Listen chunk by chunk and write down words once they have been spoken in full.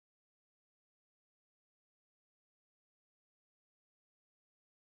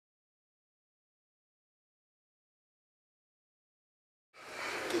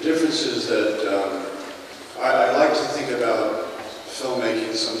difference is that I like to think about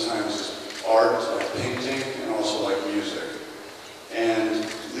filmmaking sometimes as art, like painting, and also like music. And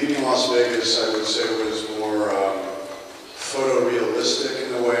leaving Las Vegas, I would say, was more photorealistic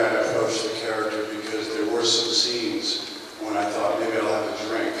in the way I approached the character, because there were some scenes when I thought maybe I'll have a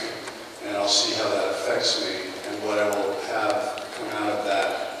drink and I'll see how that affects me and what I will have come out of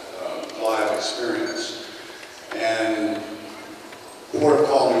that live experience. And Port of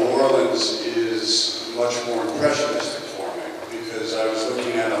Call, New Orleans is much more impressionistic for me, because I was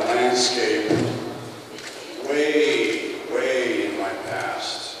looking at a landscape way in my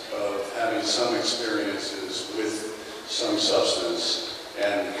past of having some experiences with some substance,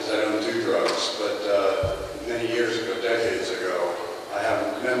 and because I don't do drugs, but many years ago, decades ago, I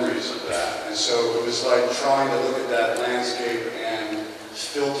have memories of that. And so it was like trying to look at that landscape and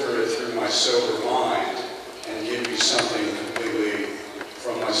filter it through my sober mind and give you something completely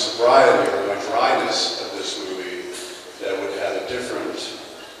from my sobriety or my dryness of this movie that would have a different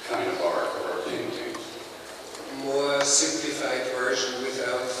kind of art or painting. More simplified version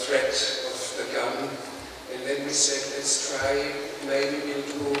without threat of the gun. And then we said, let's try, maybe we'll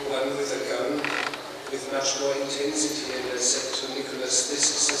do one with a gun with much more intensity. And I said to Nicolas, this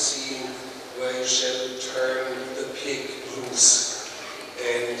is a scene where you shall turn the pig loose.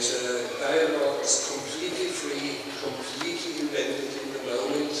 And dialogue is completely free, completely invented in the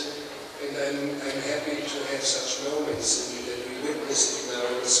moment. And I'm happy to have such moments and that we witness it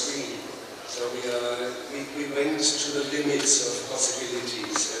now on the screen. So we went to the limits of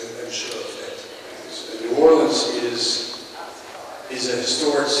possibilities, and I'm sure of that. New Orleans is a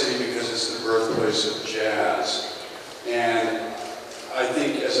historic city because it's the birthplace of jazz. And I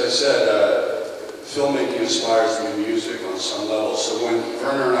think, as I said, filmmaking inspires me music on some level. So when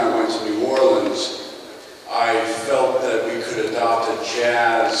Werner and I went to New Orleans, I felt that we could adopt a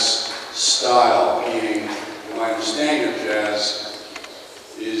jazz style, meaning my understanding of jazz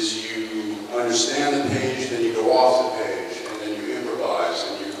is you understand the page, then you go off the page, and then you improvise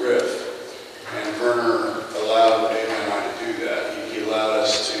and you riff. And Werner allowed Ava and I to do that. He allowed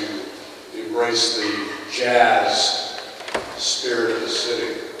us to embrace the jazz spirit of the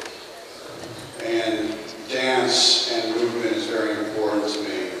city. And dance and movement is very important to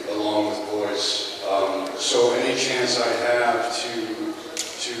me, along with voice. So any chance I have to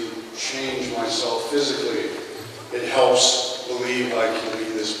change myself physically, it helps believe I can be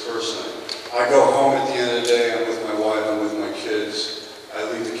this person. I go home at the end of the day, I'm with my wife, I'm with my kids. I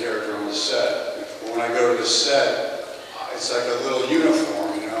leave the character on the set. But when I go to the set, it's like a little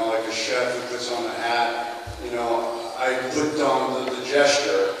uniform, you know, like a chef who puts on the hat. You know, I put on the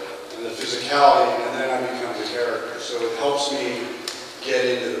gesture and the physicality, and then I become the character. So it helps me get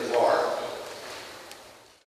into the part.